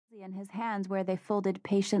in his hands where they folded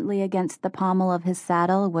patiently against the pommel of his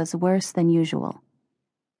saddle was worse than usual.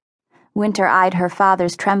 Winter eyed her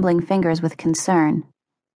father's trembling fingers with concern.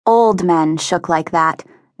 Old men shook like that,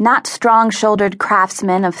 not strong-shouldered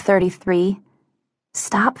craftsmen of 33.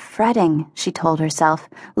 Stop fretting, she told herself,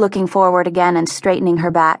 looking forward again and straightening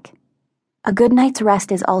her back. A good night's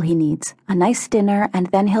rest is all he needs, a nice dinner, and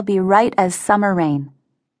then he'll be right as summer rain.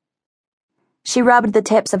 She rubbed the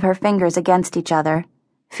tips of her fingers against each other,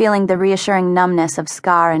 feeling the reassuring numbness of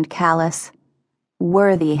scar and callus.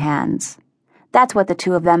 Worthy hands. That's what the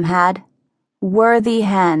two of them had. Worthy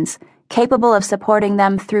hands, capable of supporting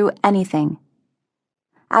them through anything.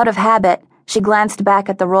 Out of habit, she glanced back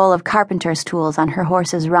at the roll of carpenter's tools on her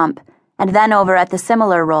horse's rump, and then over at the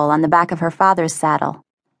similar roll on the back of her father's saddle.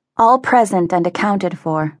 All present and accounted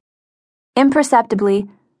for. Imperceptibly,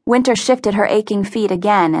 Winter shifted her aching feet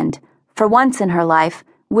again and, for once in her life,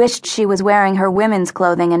 wished she was wearing her women's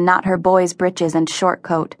clothing and not her boy's breeches and short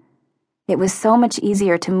coat. It was so much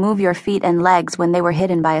easier to move your feet and legs when they were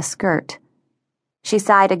hidden by a skirt. She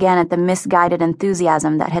sighed again at the misguided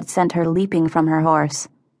enthusiasm that had sent her leaping from her horse.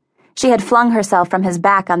 She had flung herself from his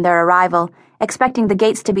back on their arrival, expecting the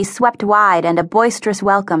gates to be swept wide and a boisterous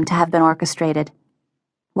welcome to have been orchestrated.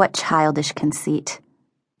 What childish conceit.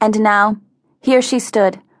 And now, here she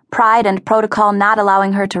stood, pride and protocol not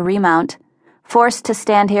allowing her to remount, forced to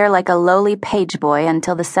stand here like a lowly page boy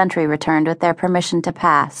until the sentry returned with their permission to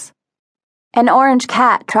pass. An orange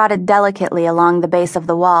cat trotted delicately along the base of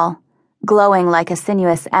the wall, glowing like a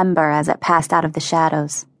sinuous ember as it passed out of the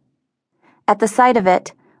shadows. At the sight of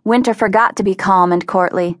it, Winter forgot to be calm and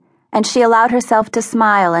courtly, and she allowed herself to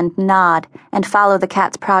smile and nod and follow the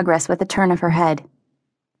cat's progress with a turn of her head.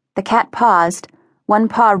 The cat paused, one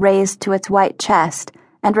paw raised to its white chest,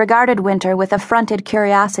 and regarded Winter with affronted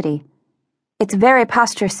curiosity. Its very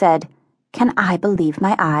posture said, "Can I believe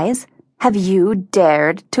my eyes? Have you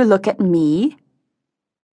dared to look at me?"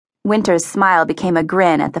 Winter's smile became a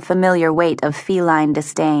grin at the familiar weight of feline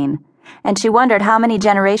disdain, and she wondered how many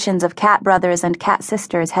generations of cat brothers and cat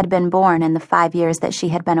sisters had been born in the 5 years that she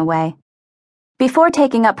had been away. Before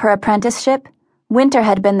taking up her apprenticeship, Winter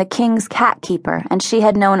had been the king's cat keeper, and she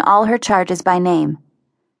had known all her charges by name.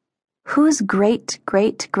 Whose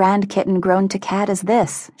great-great-grandkitten grown to cat is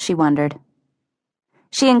this, she wondered.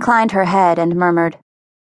 She inclined her head and murmured,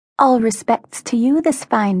 "All respects to you this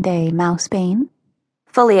fine day, Mousebane,"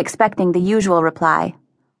 fully expecting the usual reply,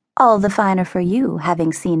 "All the finer for you,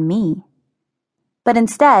 having seen me." But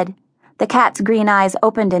instead, the cat's green eyes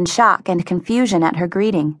opened in shock and confusion at her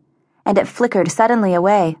greeting, and it flickered suddenly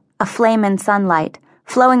away, a flame in sunlight,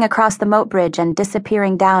 flowing across the moat bridge and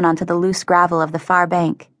disappearing down onto the loose gravel of the far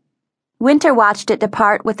bank. Winter watched it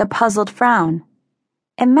depart with a puzzled frown.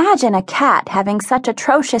 Imagine a cat having such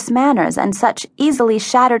atrocious manners and such easily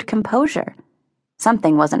shattered composure.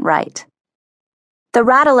 Something wasn't right. The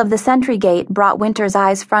rattle of the sentry gate brought Winter's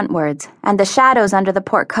eyes frontwards, and the shadows under the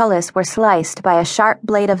portcullis were sliced by a sharp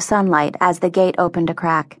blade of sunlight as the gate opened a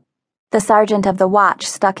crack. The sergeant of the watch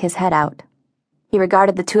stuck his head out. He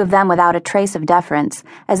regarded the two of them without a trace of deference,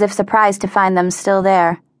 as if surprised to find them still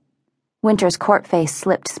there. Winter's court face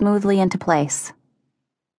slipped smoothly into place.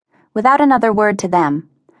 Without another word to them,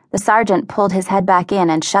 the sergeant pulled his head back in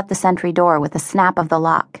and shut the sentry door with a snap of the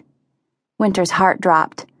lock. Winter's heart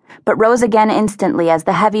dropped, but rose again instantly as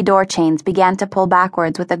the heavy door chains began to pull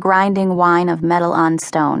backwards with a grinding whine of metal on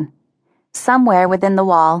stone. Somewhere within the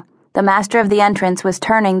wall, the master of the entrance was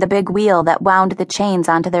turning the big wheel that wound the chains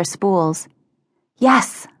onto their spools.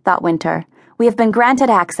 "Yes," thought Winter, "we have been granted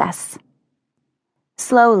access."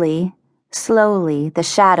 Slowly, the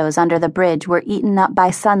shadows under the bridge were eaten up by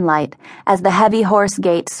sunlight as the heavy horse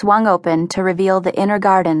gate swung open to reveal the inner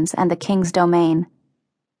gardens and the king's domain.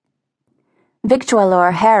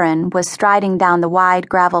 Victualor Heron was striding down the wide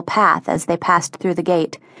gravel path as they passed through the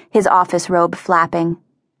gate, his office robe flapping.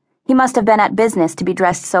 He must have been at business to be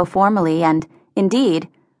dressed so formally, and, indeed,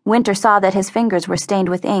 Winter saw that his fingers were stained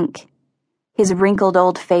with ink. His wrinkled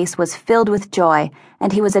old face was filled with joy,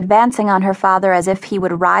 and he was advancing on her father as if he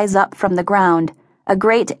would rise up from the ground, a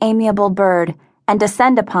great amiable bird, and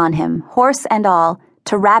descend upon him, horse and all,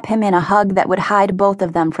 to wrap him in a hug that would hide both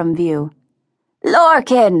of them from view.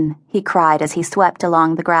 "Lorcan!" he cried as he swept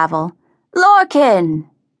along the gravel. "Lorcan!"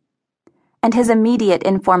 And his immediate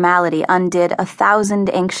informality undid 1,000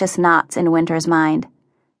 anxious knots in Winter's mind.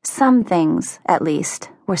 Some things, at least,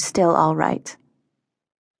 were still all right.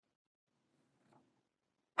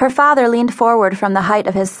 Her father leaned forward from the height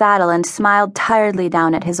of his saddle and smiled tiredly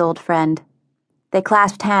down at his old friend. They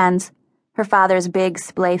clasped hands, her father's big,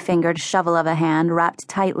 splay-fingered shovel of a hand wrapped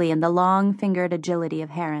tightly in the long-fingered agility of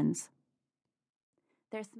Heron's.